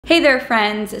Hey there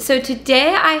friends, so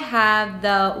today I have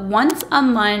the once a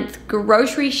month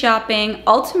grocery shopping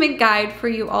ultimate guide for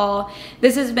you all.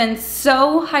 This has been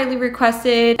so highly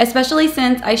requested, especially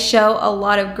since I show a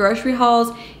lot of grocery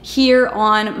hauls here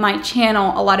on my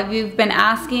channel. A lot of you have been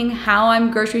asking how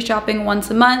I'm grocery shopping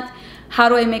once a month, how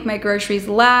do I make my groceries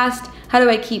last, how do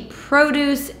I keep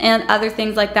produce and other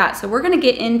things like that. So we're gonna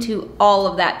get into all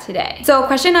of that today. So a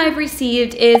question I've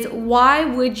received is, why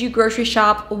would you grocery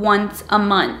shop once a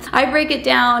month? I break it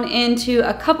down into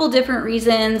a couple different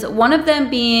reasons. One of them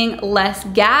being less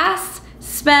gas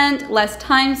spent, less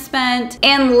time spent,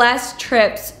 and less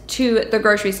trips to the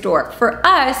grocery store. For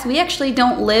us, we actually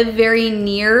don't live very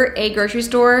near a grocery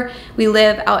store. We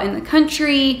live out in the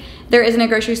country. There isn't a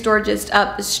grocery store just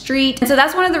up the street. And so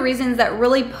that's one of the reasons that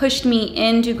really pushed me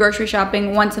into grocery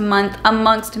shopping once a month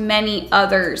amongst many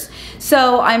others.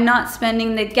 So I'm not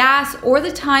spending the gas or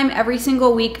the time every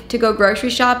single week to go grocery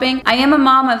shopping. I am a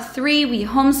mom of 3, we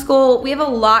homeschool, we have a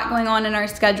lot going on in our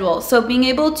schedule. So being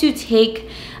able to take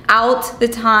out the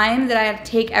time that I have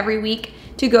to take every week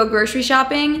to go grocery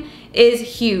shopping is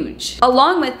huge.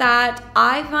 Along with that,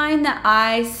 I find that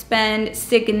I spend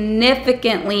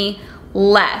significantly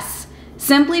less,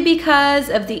 simply because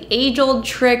of the age-old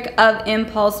trick of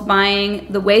impulse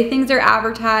buying, the way things are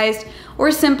advertised,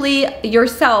 or simply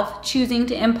yourself choosing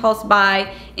to impulse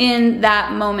buy in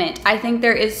that moment. I think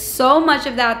there is so much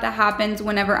of that that happens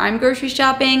whenever I'm grocery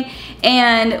shopping,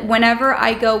 and whenever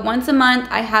I go once a month,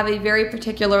 I have a very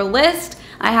particular list.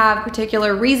 I have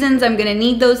particular reasons I'm gonna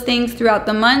need those things throughout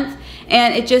the month,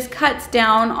 and it just cuts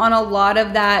down on a lot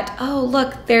of that, oh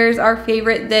look, there's our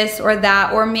favorite this or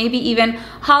that, or maybe even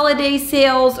holiday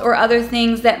sales or other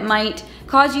things that might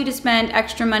cause you to spend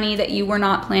extra money that you were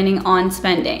not planning on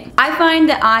spending. I find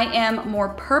that I am more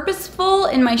purposeful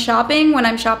in my shopping when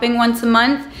I'm shopping once a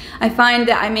month. I find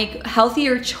that I make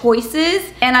healthier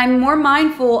choices and I'm more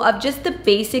mindful of just the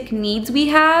basic needs we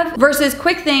have versus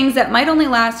quick things that might only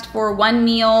last for one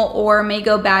meal or may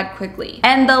go bad quickly.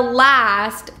 And the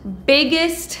last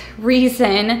biggest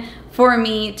reason for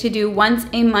me to do once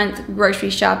a month grocery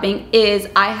shopping is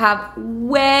I have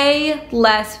way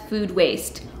less food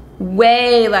waste.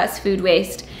 Way less food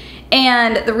waste.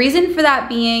 And the reason for that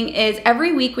being is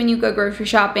every week when you go grocery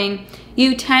shopping,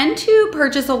 you tend to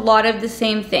purchase a lot of the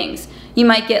same things. You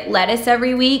might get lettuce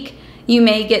every week, you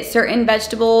may get certain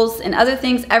vegetables and other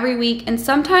things every week, and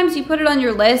sometimes you put it on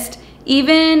your list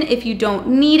even if you don't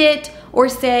need it, or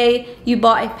say you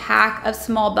bought a pack of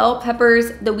small bell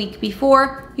peppers the week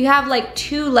before, you have like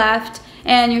 2 left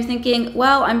and you're thinking,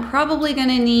 well, I'm probably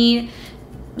gonna need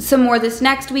some more this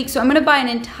next week, so I'm gonna buy an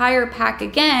entire pack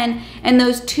again, and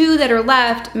those 2 that are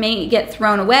left may get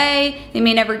thrown away, they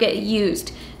may never get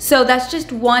used. So that's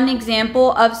just one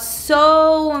example of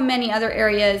so many other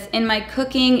areas in my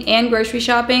cooking and grocery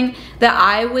shopping that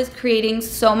I was creating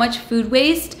so much food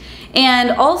waste.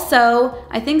 And also,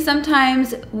 I think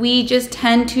sometimes we just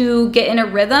tend to get in a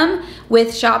rhythm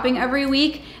with shopping every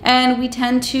week, and we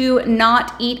tend to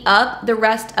not eat up the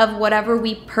rest of whatever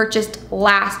we purchased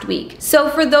last week. So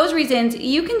for those reasons,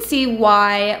 you can see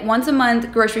why once a month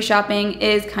grocery shopping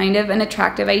is kind of an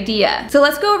attractive idea. So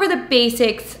let's go over the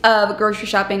basics of grocery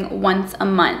shopping once a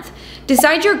month.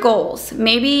 Decide your goals.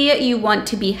 Maybe you want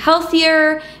to be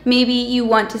healthier, maybe you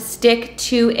want to stick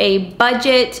to a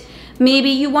budget,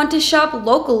 maybe you want to shop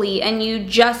locally and you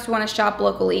just want to shop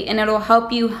locally, and it'll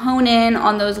help you hone in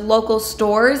on those local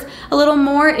stores a little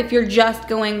more if you're just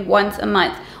going once a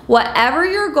month. Whatever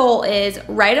your goal is,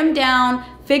 write them down,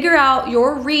 figure out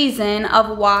your reason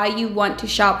of why you want to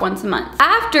shop once a month.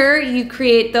 After you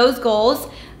create those goals,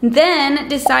 then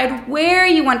decide where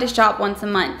you want to shop once a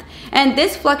month. And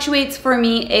this fluctuates for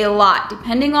me a lot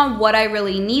depending on what I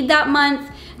really need that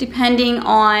month, depending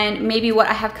on maybe what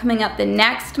I have coming up the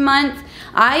next month.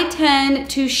 I tend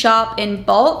to shop in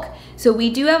bulk. So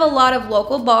we do have a lot of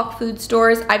local bulk food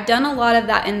stores. I've done a lot of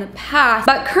that in the past,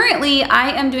 but currently I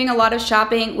am doing a lot of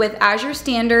shopping with Azure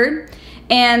Standard,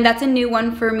 and that's a new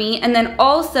one for me, and then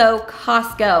also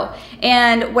Costco.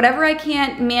 And whatever I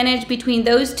can't manage between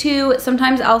those two,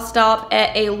 sometimes I'll stop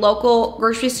at a local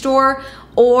grocery store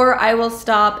or I will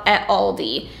stop at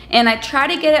Aldi. And I try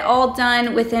to get it all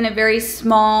done within a very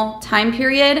small time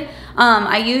period.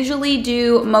 I usually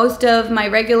do most of my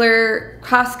regular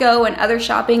Costco and other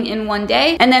shopping in one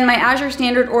day. And then my Azure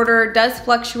Standard order does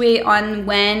fluctuate on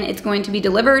when it's going to be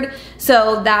delivered.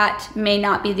 So that may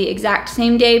not be the exact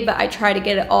same day, but I try to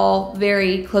get it all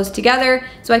very close together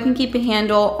so I can keep a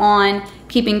handle on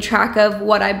keeping track of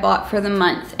what I bought for the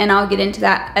month. And I'll get into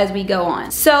that as we go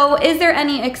on. So is there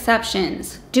any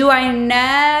exceptions? do I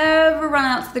never run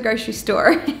out to the grocery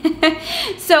store.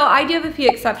 So I do have a few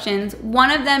exceptions. One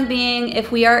of them being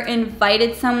if we are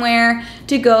invited somewhere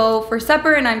to go for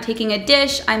supper and I'm taking a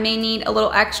dish, I may need a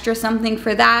little extra something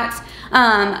for that.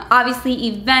 Obviously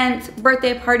events,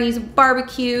 birthday parties,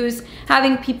 barbecues,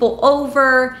 having people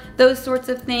over, those sorts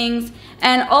of things.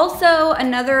 And also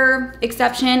another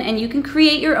exception, and you can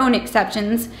create your own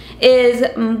exceptions, is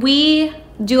we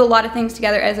do a lot of things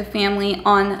together as a family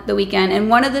on the weekend. And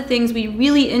one of the things we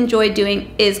really enjoy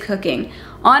doing is cooking.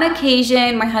 On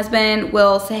occasion, my husband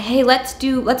will say, hey, let's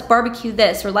barbecue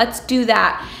this, or let's do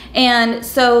that. And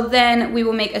so then we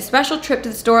will make a special trip to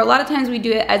the store. A lot of times we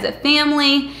do it as a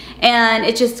family, and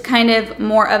it's just kind of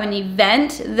more of an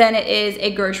event than it is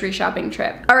a grocery shopping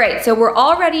trip. All right, so we're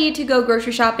all ready to go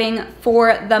grocery shopping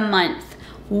for the month.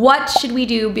 What should we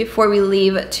do before we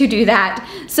leave to do that?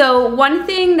 So one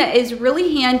thing that is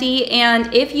really handy,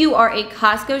 and if you are a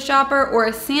Costco shopper or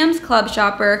a Sam's Club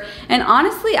shopper, and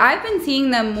honestly, I've been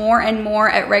seeing them more and more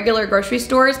at regular grocery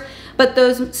stores, but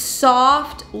those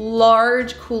soft,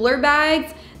 large cooler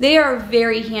bags, they are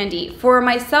very handy. For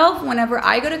myself, whenever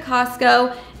I go to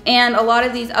Costco, and a lot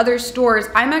of these other stores,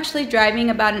 I'm actually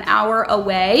driving about an hour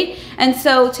away. And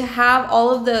so to have all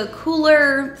of the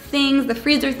cooler things, the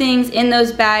freezer things in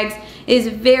those bags is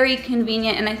very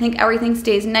convenient, and I think everything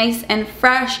stays nice and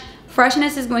fresh.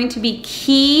 Freshness is going to be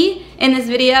key in this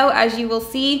video, as you will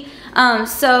see.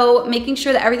 So making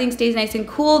sure that everything stays nice and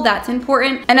cool, that's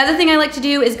important. Another thing I like to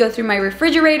do is go through my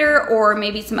refrigerator or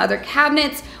maybe some other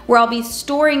cabinets where I'll be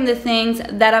storing the things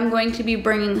that I'm going to be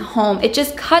bringing home. It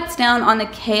just cuts down on the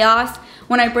chaos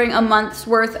when I bring a month's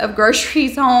worth of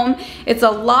groceries home. It's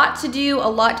a lot to do, a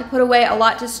lot to put away, a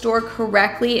lot to store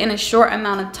correctly in a short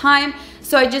amount of time.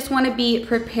 So I just want to be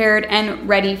prepared and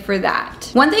ready for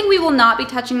that. One thing we will not be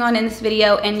touching on in this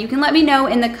video, and you can let me know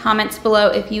in the comments below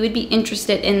if you would be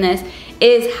interested in this,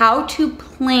 is how to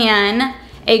plan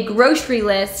a grocery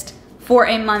list for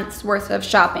a month's worth of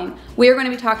shopping. We are going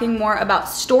to be talking more about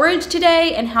storage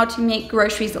today and how to make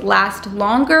groceries last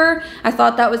longer. I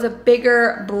thought that was a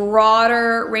bigger,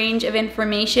 broader range of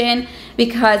information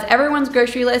because everyone's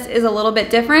grocery list is a little bit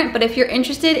different. But if you're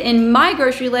interested in my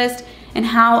grocery list and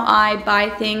how I buy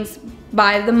things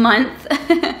by the month,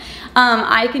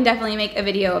 I can definitely make a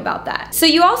video about that. So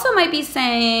you also might be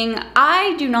saying,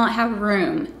 I do not have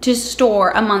room to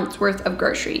store a month's worth of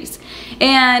groceries.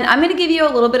 And I'm gonna give you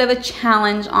a little bit of a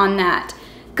challenge on that.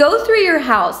 Go through your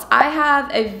house. I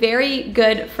have a very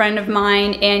good friend of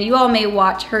mine, and you all may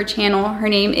watch her channel. Her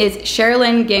name is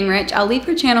Sherilyn Gingrich. I'll leave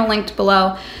her channel linked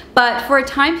below. But for a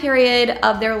time period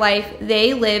of their life,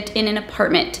 they lived in an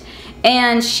apartment.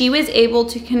 And she was able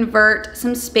to convert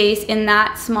some space in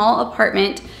that small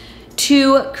apartment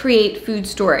to create food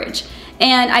storage.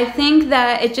 And I think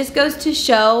that it just goes to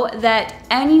show that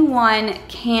anyone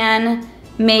can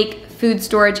make food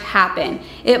storage happen.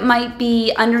 It might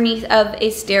be underneath of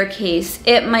a staircase.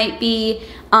 It might be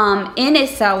in a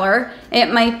cellar.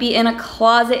 It might be in a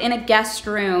closet in a guest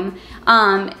room.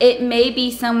 It may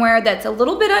be somewhere that's a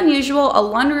little bit unusual, a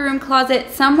laundry room closet,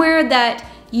 somewhere that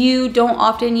you don't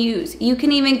often use. You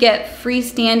can even get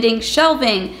freestanding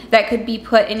shelving that could be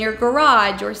put in your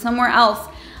garage or somewhere else,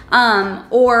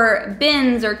 or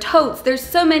bins or totes. There's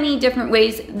so many different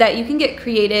ways that you can get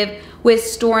creative with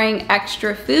storing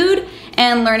extra food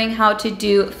and learning how to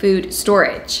do food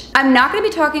storage. I'm not gonna be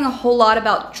talking a whole lot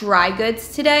about dry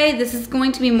goods today. This is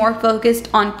going to be more focused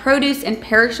on produce and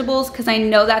perishables because I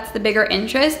know that's the bigger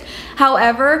interest.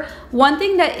 However, one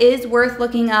thing that is worth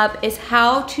looking up is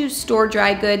how to store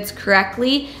dry goods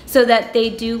correctly so that they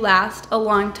do last a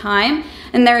long time.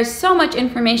 And there is so much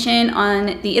information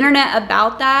on the internet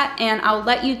about that, and I'll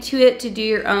let you to it to do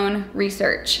your own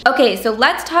research. Okay, so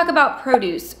let's talk about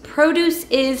produce. Produce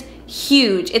is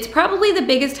huge. It's probably the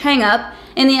biggest hang up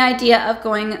in the idea of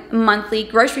going monthly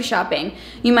grocery shopping.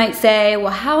 You might say,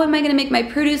 well, how am I gonna make my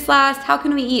produce last? How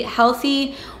can we eat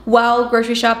healthy while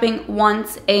grocery shopping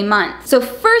once a month? So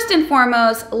first and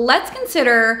foremost, let's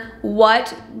consider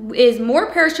what is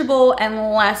more perishable and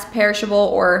less perishable,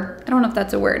 or I don't know if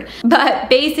that's a word, but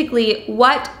basically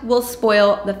what will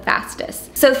spoil the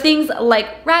fastest. So things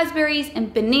like raspberries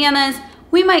and bananas,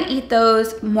 we might eat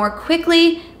those more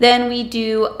quickly than we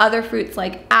do other fruits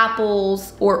like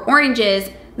apples or oranges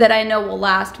that I know will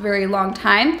last a very long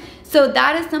time. So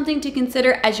that is something to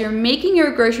consider as you're making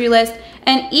your grocery list.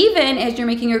 And even as you're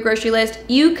making your grocery list,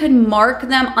 you can mark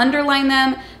them, underline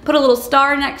them, put a little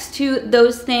star next to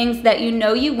those things that you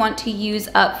know you want to use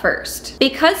up first.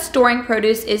 Because storing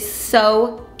produce is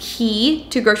so key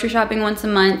to grocery shopping once a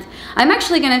month, I'm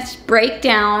actually gonna break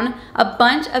down a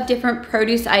bunch of different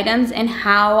produce items and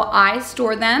how I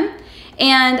store them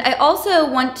And I also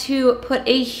want to put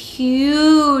a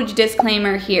huge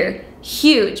disclaimer here,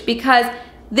 huge, because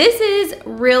this is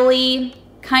really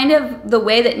kind of the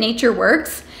way that nature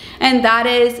works. And that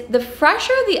is, the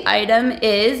fresher the item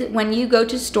is when you go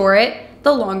to store it,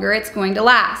 the longer it's going to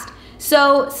last.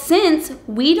 So since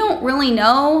we don't really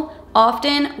know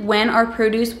often when our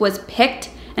produce was picked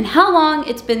and how long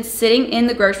it's been sitting in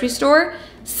the grocery store,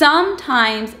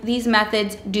 sometimes these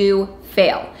methods do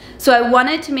fail. So I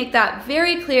wanted to make that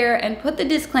very clear and put the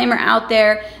disclaimer out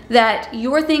there that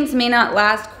your things may not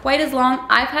last quite as long.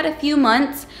 I've had a few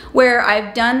months where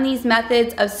I've done these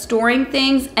methods of storing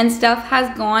things and stuff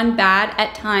has gone bad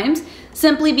at times,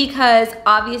 simply because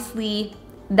obviously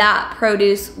that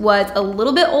produce was a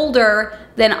little bit older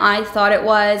than I thought it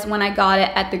was when I got it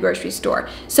at the grocery store.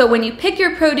 So when you pick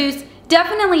your produce,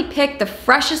 definitely pick the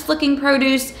freshest looking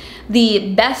produce,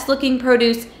 the best looking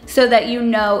produce, so that you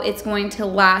know it's going to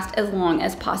last as long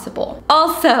as possible.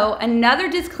 Also, another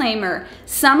disclaimer,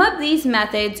 some of these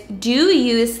methods do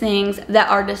use things that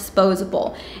are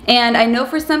disposable. And I know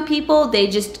for some people, they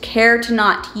just care to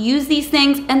not use these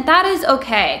things, and that is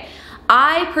okay.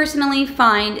 I personally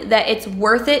find that it's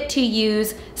worth it to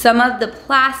use some of the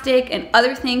plastic and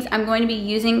other things I'm going to be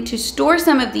using to store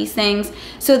some of these things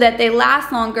so that they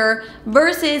last longer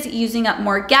versus using up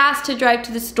more gas to drive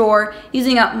to the store,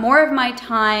 using up more of my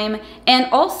time, and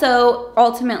also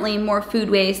ultimately more food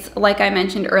waste like I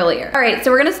mentioned earlier. All right,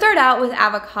 so we're gonna start out with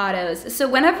avocados. So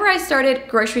whenever I started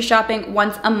grocery shopping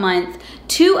once a month,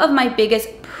 two of my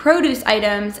biggest produce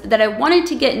items that I wanted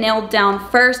to get nailed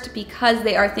down first, because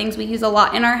they are things we use a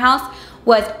lot in our house,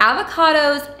 was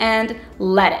avocados and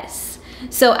lettuce.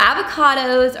 So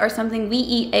avocados are something we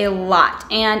eat a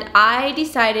lot, and I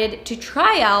decided to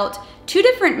try out two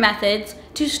different methods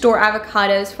to store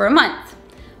avocados for a month.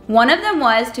 One of them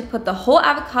was to put the whole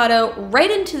avocado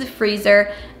right into the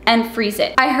freezer and freeze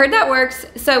it. I heard that works,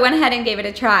 so I went ahead and gave it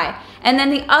a try. And then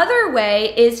the other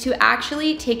way is to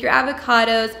actually take your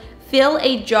avocados, fill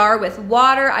a jar with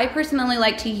water. I personally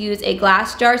like to use a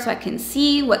glass jar so I can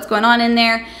see what's going on in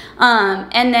there.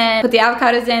 And then put the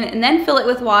avocados in and then fill it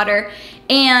with water.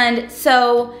 And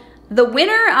so the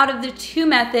winner out of the two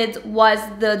methods was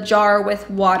the jar with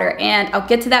water. And I'll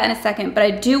get to that in a second, but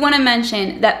I do want to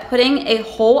mention that putting a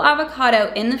whole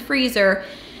avocado in the freezer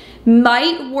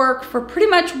might work for pretty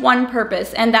much one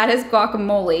purpose, and that is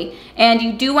guacamole. And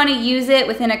you do want to use it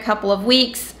within a couple of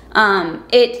weeks.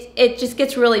 It just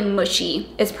gets really mushy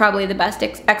is probably the best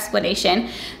explanation.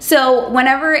 So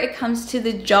whenever it comes to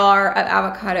the jar of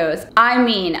avocados, I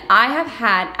mean, I have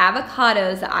had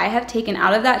avocados that I have taken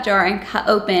out of that jar and cut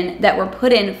open that were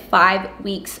put in 5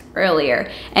 weeks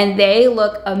earlier, and they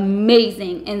look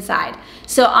amazing inside.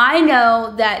 So I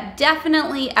know that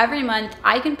definitely every month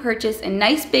I can purchase a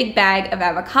nice big bag of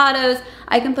avocados.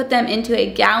 I can put them into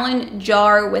a gallon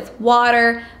jar with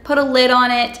water, put a lid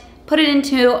on it, put it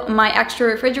into my extra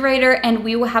refrigerator, and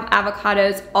we will have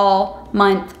avocados all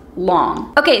month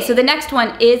long. Okay, so the next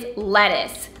one is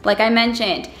lettuce, like I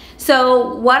mentioned.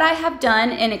 So what I have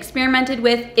done and experimented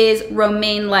with is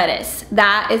romaine lettuce.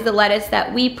 That is the lettuce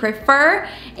that we prefer.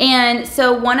 And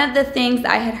so one of the things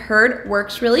that I had heard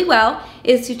works really well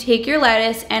is to take your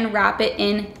lettuce and wrap it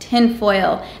in tin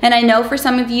foil. And I know for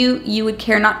some of you, you would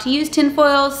care not to use tin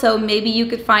foil, so maybe you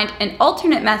could find an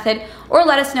alternate method, or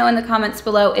let us know in the comments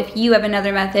below if you have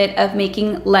another method of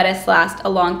making lettuce last a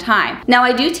long time. Now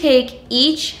I do take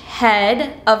each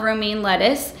head of romaine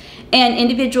lettuce and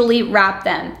individually wrap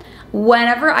them.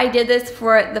 Whenever I did this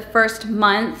for the first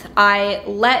month, I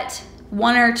let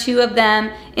 1 or 2 of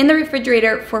them in the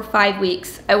refrigerator for 5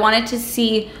 weeks. I wanted to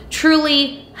see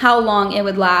truly how long it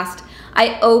would last.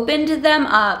 I opened them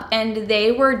up and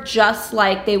they were just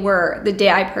like they were the day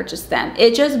I purchased them.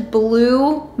 It just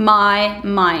blew my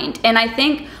mind. And I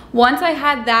think once I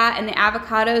had that and the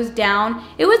avocados down,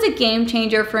 it was a game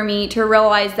changer for me to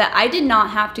realize that I did not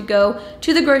have to go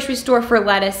to the grocery store for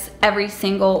lettuce every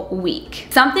single week.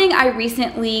 Something I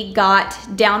recently got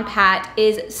down pat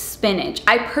is spinach.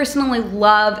 I personally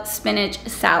love spinach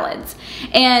salads.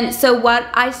 And so what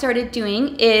I started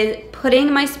doing is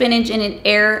putting my spinach in an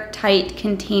airtight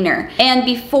container. And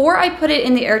before I put it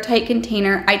in the airtight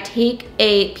container, I take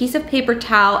a piece of paper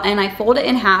towel and I fold it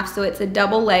in half so it's a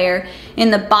double layer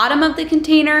in the bottom of the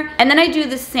container. And then I do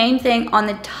the same thing on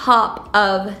the top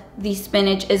of the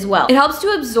spinach as well. It helps to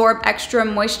absorb extra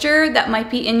moisture that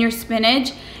might be in your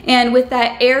spinach. And with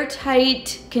that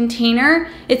airtight container,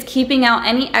 it's keeping out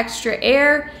any extra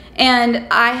air. And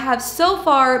I have so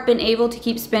far been able to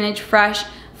keep spinach fresh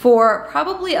for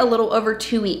probably a little over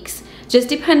 2 weeks, just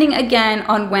depending again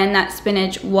on when that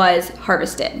spinach was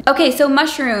harvested. Okay, so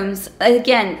mushrooms,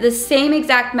 again, the same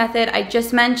exact method I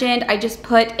just mentioned. I just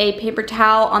put a paper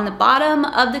towel on the bottom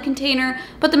of the container,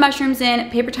 put the mushrooms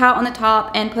in, paper towel on the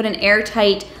top, and put an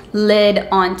airtight lid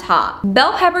on top.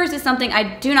 Bell peppers is something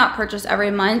I do not purchase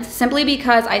every month, simply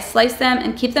because I slice them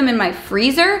and keep them in my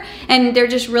freezer, and they're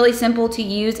just really simple to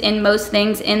use in most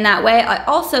things in that way. I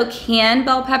also can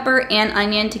bell pepper and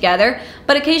onion together,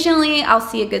 but occasionally I'll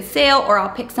see a good sale or I'll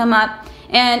pick some up.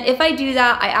 And if I do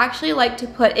that, I actually like to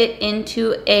put it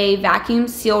into a vacuum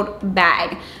sealed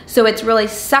bag, so it's really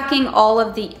sucking all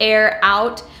of the air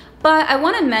out. But I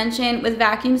want to mention, with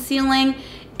vacuum sealing,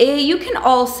 you can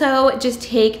also just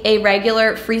take a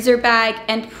regular freezer bag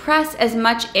and press as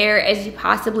much air as you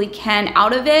possibly can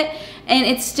out of it, and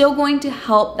it's still going to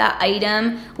help that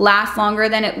item last longer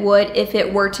than it would if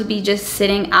it were to be just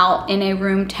sitting out in a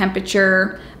room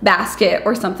temperature basket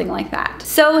or something like that.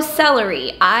 So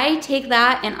celery, I take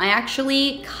that and I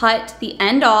actually cut the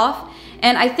end off.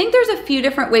 And I think there's a few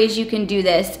different ways you can do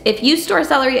this. If you store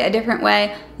celery a different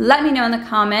way, let me know in the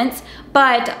comments.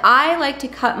 But I like to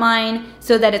cut mine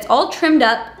so that it's all trimmed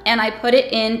up, and I put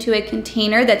it into a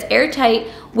container that's airtight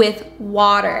with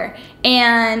water.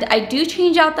 And I do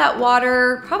change out that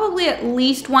water probably at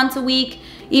least once a week,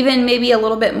 even maybe a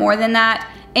little bit more than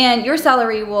that. And your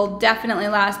celery will definitely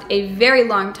last a very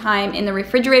long time in the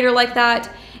refrigerator like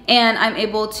that. And I'm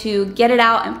able to get it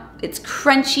out and it's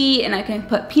crunchy, and I can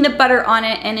put peanut butter on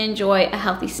it and enjoy a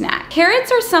healthy snack.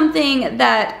 Carrots are something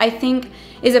that I think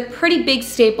is a pretty big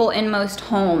staple in most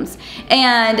homes.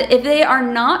 And if they are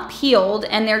not peeled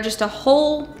and they're just a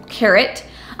whole carrot,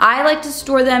 I like to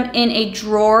store them in a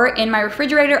drawer in my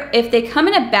refrigerator. If they come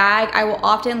in a bag, I will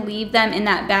often leave them in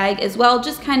that bag as well,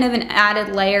 just kind of an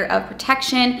added layer of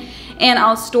protection. And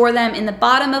I'll store them in the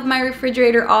bottom of my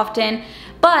refrigerator often.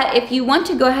 But if you want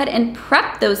to go ahead and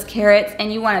prep those carrots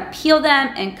and you want to peel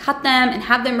them and cut them and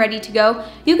have them ready to go,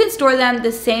 you can store them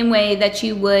the same way that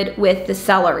you would with the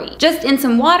celery, just in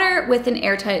some water with an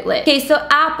airtight lid. Okay, so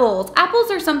apples. Apples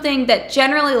are something that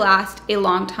generally last a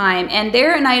long time, and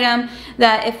they're an item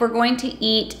that if we're going to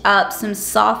eat up some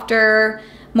softer,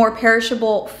 more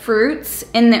perishable fruits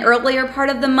in the earlier part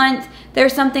of the month,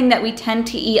 there's something that we tend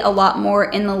to eat a lot more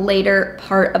in the later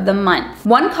part of the month.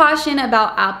 One caution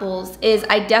about apples is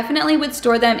I definitely would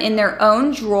store them in their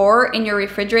own drawer in your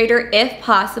refrigerator if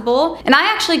possible. And I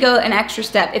actually go an extra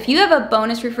step. If you have a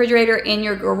bonus refrigerator in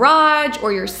your garage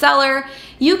or your cellar,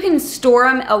 you can store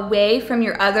them away from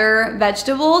your other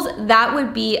vegetables. That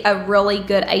would be a really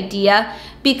good idea,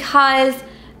 because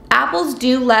apples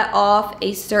do let off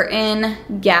a certain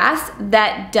gas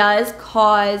that does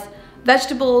cause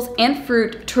vegetables and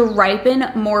fruit to ripen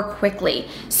more quickly.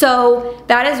 So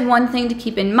that is one thing to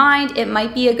keep in mind. It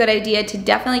might be a good idea to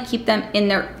definitely keep them in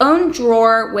their own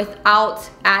drawer without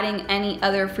adding any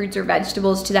other fruits or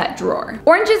vegetables to that drawer.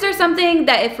 Oranges are something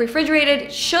that, if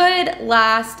refrigerated, should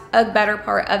last a better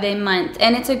part of a month,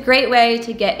 and it's a great way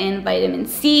to get in vitamin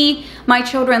C. My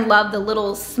children love the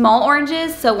little small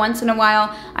oranges, so once in a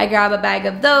while I grab a bag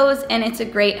of those, and it's a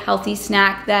great healthy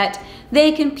snack that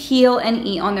they can peel and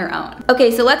eat on their own.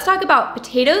 Okay, so let's talk about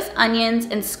potatoes, onions,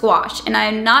 and squash. And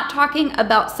I'm not talking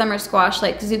about summer squash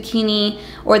like zucchini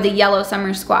or the yellow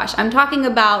summer squash. I'm talking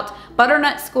about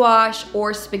butternut squash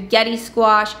or spaghetti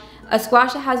squash, a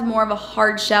squash that has more of a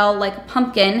hard shell like a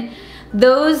pumpkin.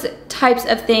 Those types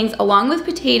of things, along with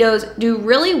potatoes, do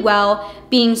really well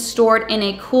being stored in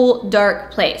a cool,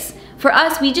 dark place. For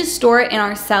us, we just store it in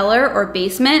our cellar or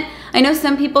basement. I know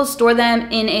some people store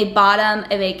them in a bottom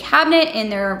of a cabinet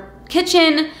in their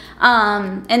kitchen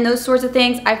and those sorts of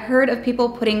things. I've heard of people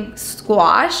putting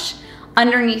squash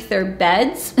underneath their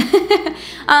beds.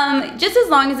 Just as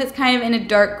long as it's kind of in a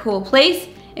dark, cool place,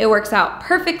 it works out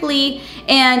perfectly.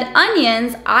 And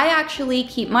onions, I actually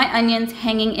keep my onions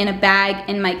hanging in a bag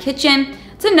in my kitchen.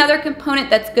 It's another component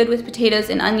that's good with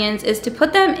potatoes and onions, is to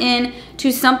put them in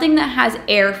to something that has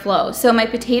airflow. So my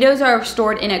potatoes are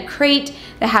stored in a crate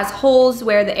that has holes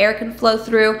where the air can flow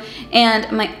through,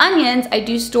 and my onions I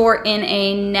do store in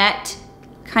a net,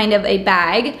 kind of a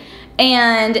bag,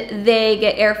 and they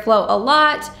get airflow a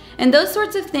lot. And those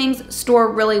sorts of things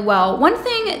store really well. One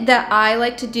thing that I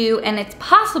like to do, and it's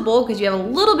possible because you have a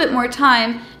little bit more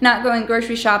time not going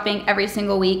grocery shopping every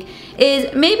single week,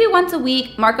 is maybe once a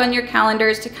week mark on your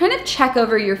calendars to kind of check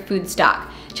over your food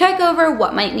stock. Check over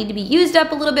what might need to be used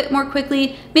up a little bit more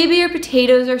quickly. Maybe your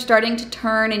potatoes are starting to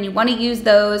turn and you want to use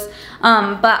those.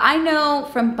 But I know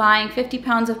from buying 50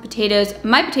 pounds of potatoes,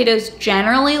 my potatoes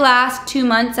generally last 2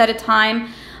 months at a time.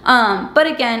 But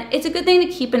again, it's a good thing to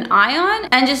keep an eye on,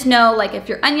 and just know, like, if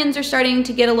your onions are starting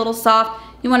to get a little soft,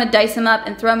 you want to dice them up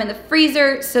and throw them in the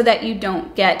freezer so that you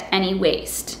don't get any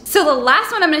waste. So the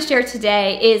last one I'm going to share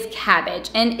today is cabbage,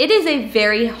 and it is a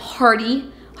very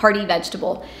hardy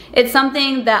vegetable. It's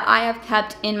something that I have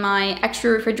kept in my extra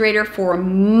refrigerator for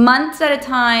months at a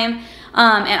time.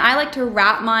 And I like to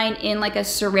wrap mine in like a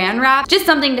saran wrap, just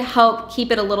something to help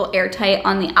keep it a little airtight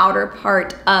on the outer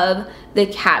part of the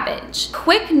cabbage.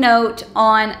 Quick note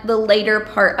on the later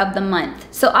part of the month.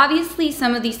 So obviously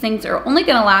some of these things are only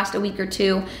gonna last a week or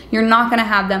two. You're not gonna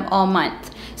have them all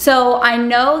month. So I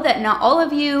know that not all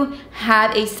of you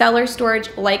have a cellar storage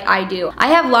like I do. I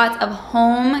have lots of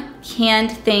home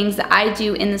canned things that I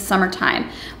do in the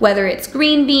summertime, whether it's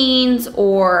green beans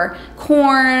or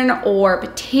corn or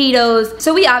potatoes.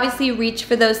 So we obviously reach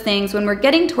for those things when we're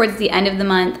getting towards the end of the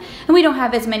month and we don't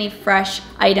have as many fresh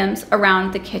items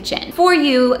around the kitchen. For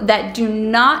you that do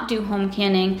not do home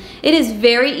canning, it is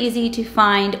very easy to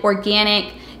find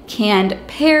organic canned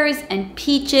pears and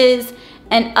peaches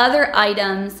and other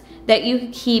items that you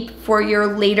can keep for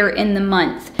your later in the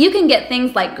month. You can get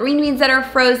things like green beans that are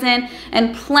frozen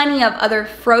and plenty of other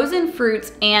frozen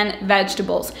fruits and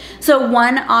vegetables. So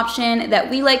one option that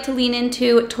we like to lean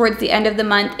into towards the end of the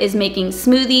month is making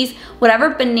smoothies. Whatever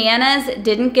bananas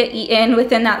didn't get eaten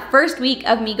within that first week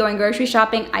of me going grocery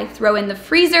shopping, I throw in the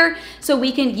freezer so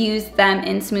we can use them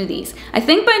in smoothies. I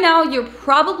think by now you're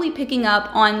probably picking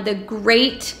up on the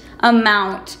great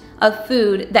amount of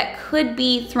food that could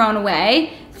be thrown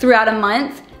away throughout a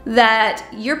month that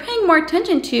you're paying more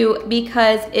attention to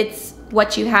because it's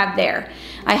what you have there.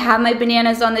 I have my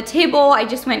bananas on the table. I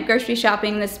just went grocery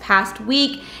shopping this past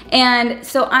week, and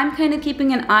so I'm kind of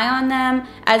keeping an eye on them.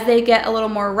 As they get a little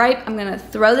more ripe, I'm gonna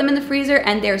throw them in the freezer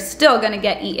and they're still gonna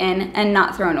get eaten and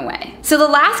not thrown away. So the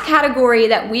last category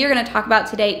that we are gonna talk about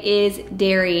today is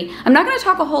dairy. I'm not gonna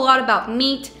talk a whole lot about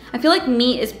meat. I feel like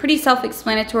meat is pretty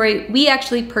self-explanatory. We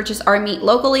actually purchase our meat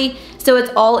locally, so it's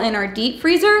all in our deep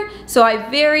freezer. So I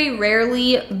very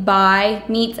rarely buy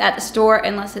meats at the store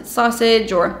unless it's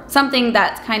sausage or something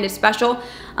that's kind of special.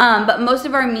 But most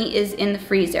of our meat is in the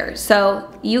freezer.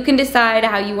 So you can decide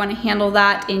how you want to handle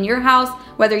that in your house,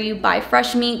 whether you buy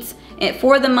fresh meats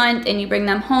for the month and you bring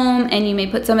them home, and you may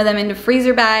put some of them into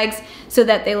freezer bags so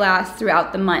that they last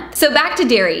throughout the month. So back to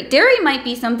dairy. Dairy might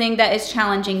be something that is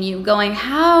challenging you, going,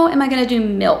 how am I gonna do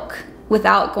milk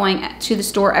without going to the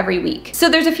store every week? So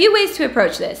there's a few ways to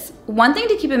approach this. One thing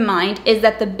to keep in mind is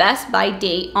that the best by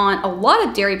date on a lot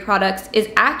of dairy products is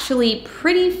actually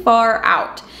pretty far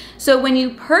out. So when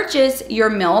you purchase your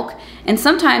milk, and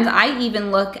sometimes I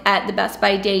even look at the best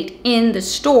by date in the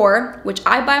store, which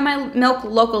I buy my milk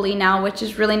locally now, which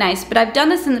is really nice, but I've done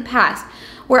this in the past,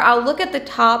 where I'll look at the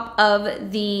top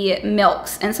of the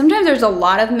milks, and sometimes there's a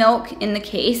lot of milk in the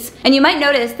case, and you might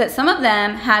notice that some of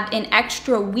them have an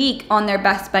extra week on their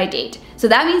best by date. So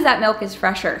that means that milk is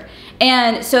fresher.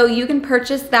 And so you can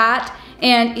purchase that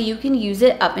and you can use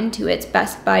it up into its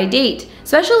best by date,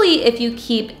 especially if you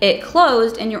keep it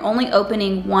closed and you're only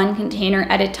opening one container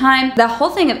at a time. The whole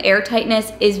thing of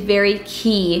airtightness is very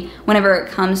key whenever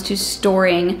it comes to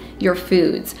storing your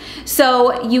foods.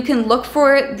 So you can look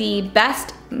for the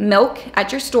best milk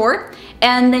at your store,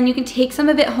 and then you can take some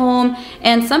of it home.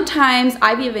 And sometimes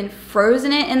I've even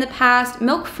frozen it in the past.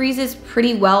 Milk freezes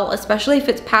pretty well, especially if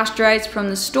it's pasteurized from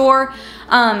the store.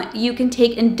 You can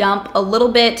take and dump a little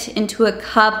bit into a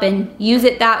cup and use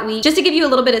it that week, just to give you a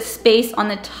little bit of space on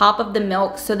the top of the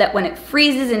milk so that when it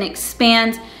freezes and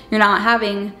expands, you're not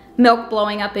having milk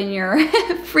blowing up in your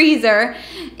freezer.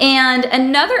 And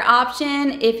another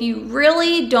option, if you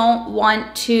really don't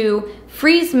want to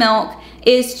freeze milk,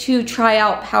 is to try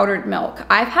out powdered milk.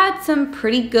 I've had some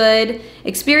pretty good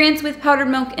experience with powdered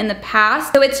milk in the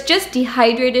past. So it's just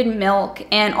dehydrated milk,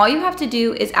 and all you have to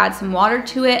do is add some water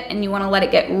to it, and you wanna let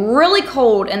it get really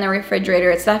cold in the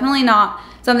refrigerator. It's definitely not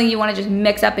something you wanna just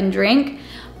mix up and drink.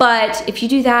 But if you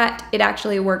do that, it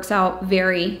actually works out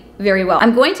very, very well.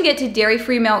 I'm going to get to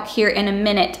dairy-free milk here in a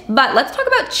minute, but let's talk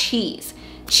about cheese.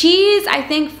 Cheese, I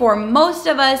think for most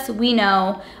of us, we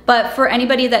know, but for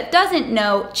anybody that doesn't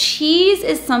know, cheese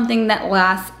is something that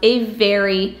lasts a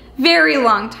very, very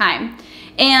long time.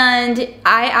 And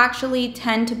I actually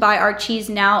tend to buy our cheese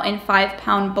now in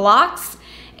 5-pound blocks,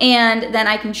 and then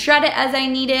I can shred it as I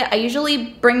need it. I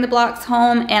usually bring the blocks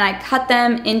home and I cut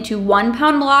them into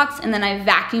 1-pound blocks, and then I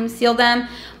vacuum seal them.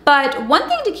 But one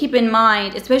thing to keep in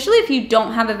mind, especially if you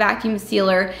don't have a vacuum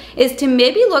sealer, is to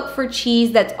maybe look for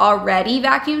cheese that's already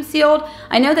vacuum sealed.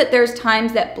 I know that there's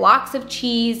times that blocks of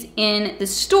cheese in the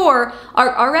store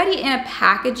are already in a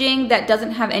packaging that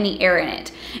doesn't have any air in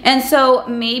it. And so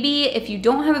maybe if you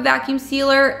don't have a vacuum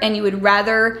sealer and you would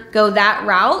rather go that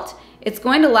route, it's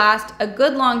going to last a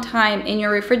good long time in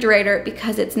your refrigerator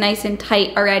because it's nice and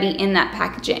tight already in that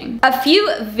packaging. A few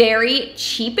very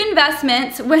cheap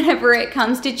investments whenever it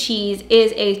comes to cheese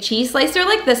is a cheese slicer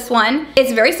like this one.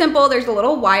 It's very simple. There's a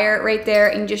little wire right there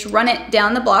and you just run it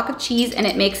down the block of cheese and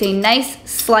it makes a nice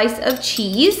slice of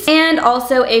cheese. And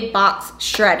also a box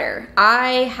shredder.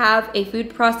 I have a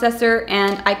food processor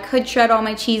and I could shred all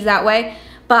my cheese that way,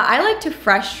 but I like to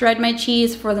fresh shred my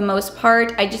cheese for the most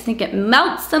part. I just think it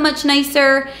melts so much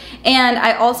nicer. And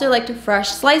I also like to fresh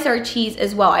slice our cheese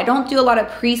as well. I don't do a lot of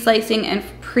pre-slicing and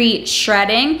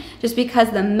pre-shredding just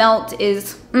because the melt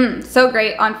is so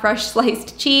great on fresh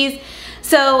sliced cheese.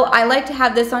 So I like to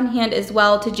have this on hand as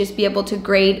well to just be able to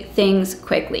grade things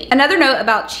quickly. Another note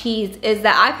about cheese is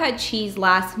that I've had cheese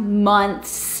last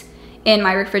months in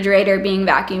my refrigerator being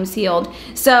vacuum sealed.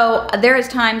 So there is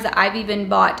times that I've even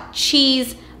bought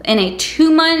cheese in a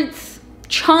 2-month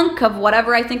chunk of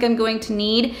whatever I think I'm going to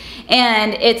need,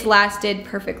 and it's lasted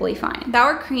perfectly fine.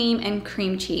 Sour cream and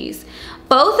cream cheese.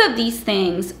 Both of these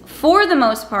things, for the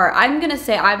most part, I'm gonna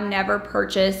say I've never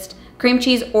purchased cream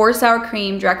cheese or sour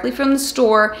cream directly from the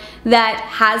store that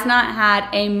has not had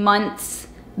a month's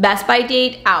best by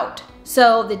date out.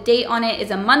 So the date on it is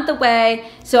a month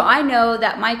away. So I know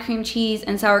that my cream cheese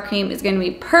and sour cream is gonna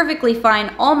be perfectly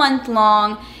fine all month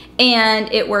long,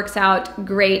 and it works out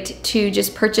great to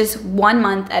just purchase 1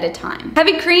 month at a time.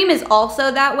 Heavy cream is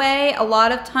also that way. A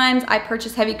lot of times I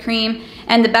purchase heavy cream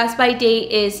and the best by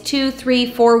date is 2, 3,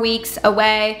 4 weeks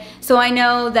away. So I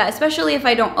know that especially if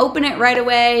I don't open it right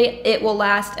away, it will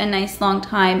last a nice long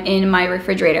time in my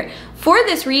refrigerator. For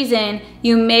this reason,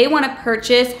 you may want to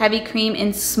purchase heavy cream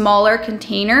in smaller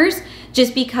containers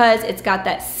just because it's got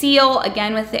that seal,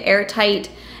 again with the airtight,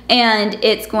 and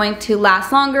it's going to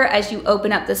last longer as you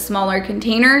open up the smaller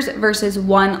containers versus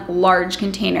one large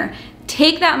container.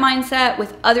 Take that mindset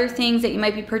with other things that you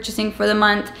might be purchasing for the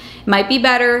month. It might be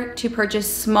better to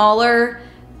purchase smaller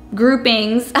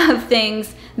groupings of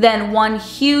things than one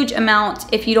huge amount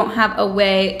if you don't have a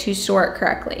way to store it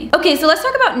correctly. Okay, so let's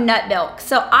talk about nut milk.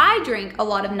 So I drink a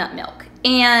lot of nut milk,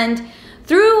 and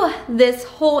through this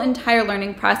whole entire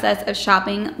learning process of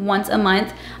shopping once a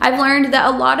month, I've learned that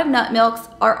a lot of nut milks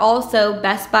are also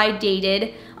best by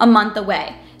dated a month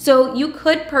away. So you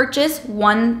could purchase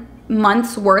 1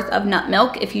 month's worth of nut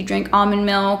milk if you drink almond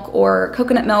milk or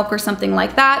coconut milk or something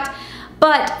like that.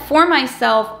 But for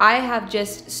myself, I have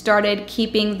just started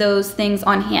keeping those things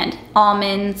on hand.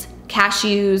 Almonds,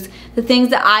 cashews, the things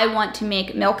that I want to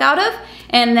make milk out of,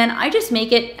 and then I just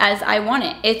make it as I want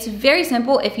it. It's very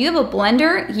simple. If you have a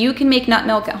blender, you can make nut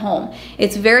milk at home.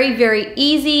 It's very, very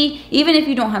easy. Even if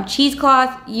you don't have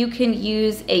cheesecloth, you can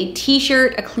use a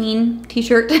t-shirt, a clean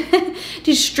t-shirt,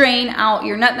 to strain out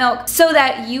your nut milk so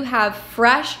that you have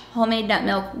fresh homemade nut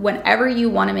milk whenever you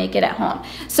want to make it at home.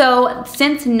 So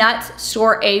since nuts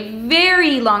store a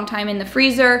very long time in the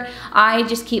freezer, I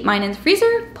just keep mine in the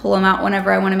freezer, pull them out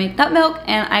whenever I want to make nut milk,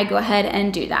 and I go ahead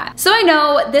and do that. So I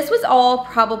know this was all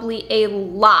probably a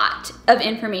lot of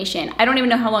information. I don't even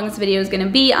know how long this video is going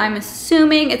to be. I'm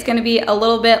assuming it's going to be a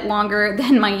little bit longer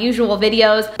than my usual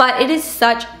videos, but it is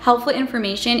such helpful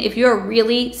information if you're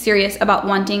really serious about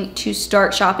wanting to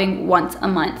start shopping once a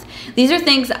month. These are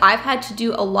things that I've had to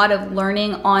do a lot of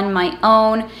learning on my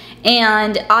own,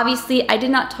 and obviously I did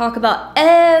not talk about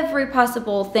every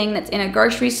possible thing that's in a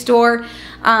grocery store,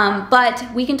 but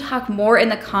we can talk more in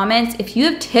the comments. If you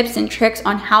have tips and tricks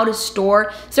on how to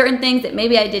store certain things that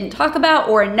maybe I didn't talk about,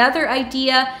 or another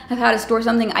idea of how to store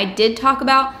something I did talk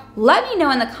about, let me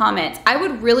know in the comments. I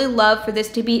would really love for this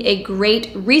to be a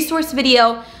great resource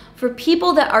video for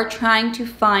people that are trying to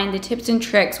find the tips and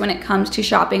tricks when it comes to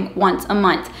shopping once a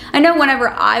month. I know whenever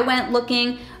I went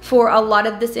looking for a lot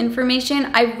of this information,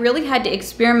 I really had to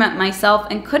experiment myself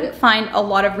and couldn't find a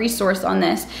lot of resource on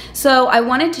this. So I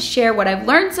wanted to share what I've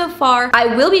learned so far.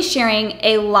 I will be sharing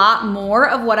a lot more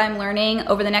of what I'm learning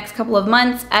over the next couple of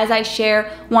months as I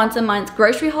share once a month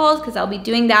grocery hauls, because I'll be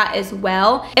doing that as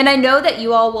well. And I know that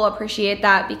you all will appreciate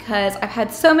that because I've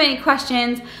had so many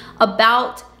questions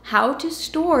about how to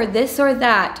store this or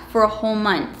that for a whole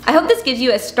month. I hope this gives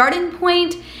you a starting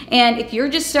point, and if you're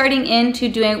just starting into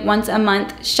doing once a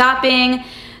month shopping,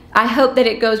 I hope that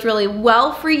it goes really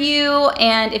well for you.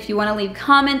 And if you want to leave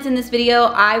comments in this video,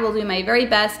 I will do my very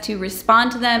best to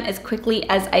respond to them as quickly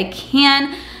as I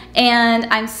can. and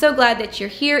I'm so glad that you're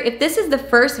here. If this is the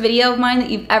first video of mine that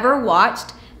you've ever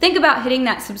watched, think about hitting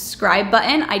that subscribe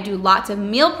button. I do lots of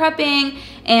meal prepping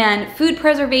and food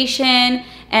preservation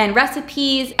and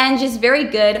recipes and just very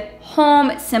good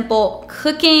home simple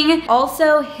cooking.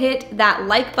 Also hit that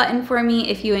like button for me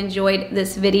if you enjoyed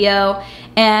this video,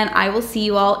 and I will see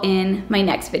you all in my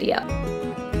next video.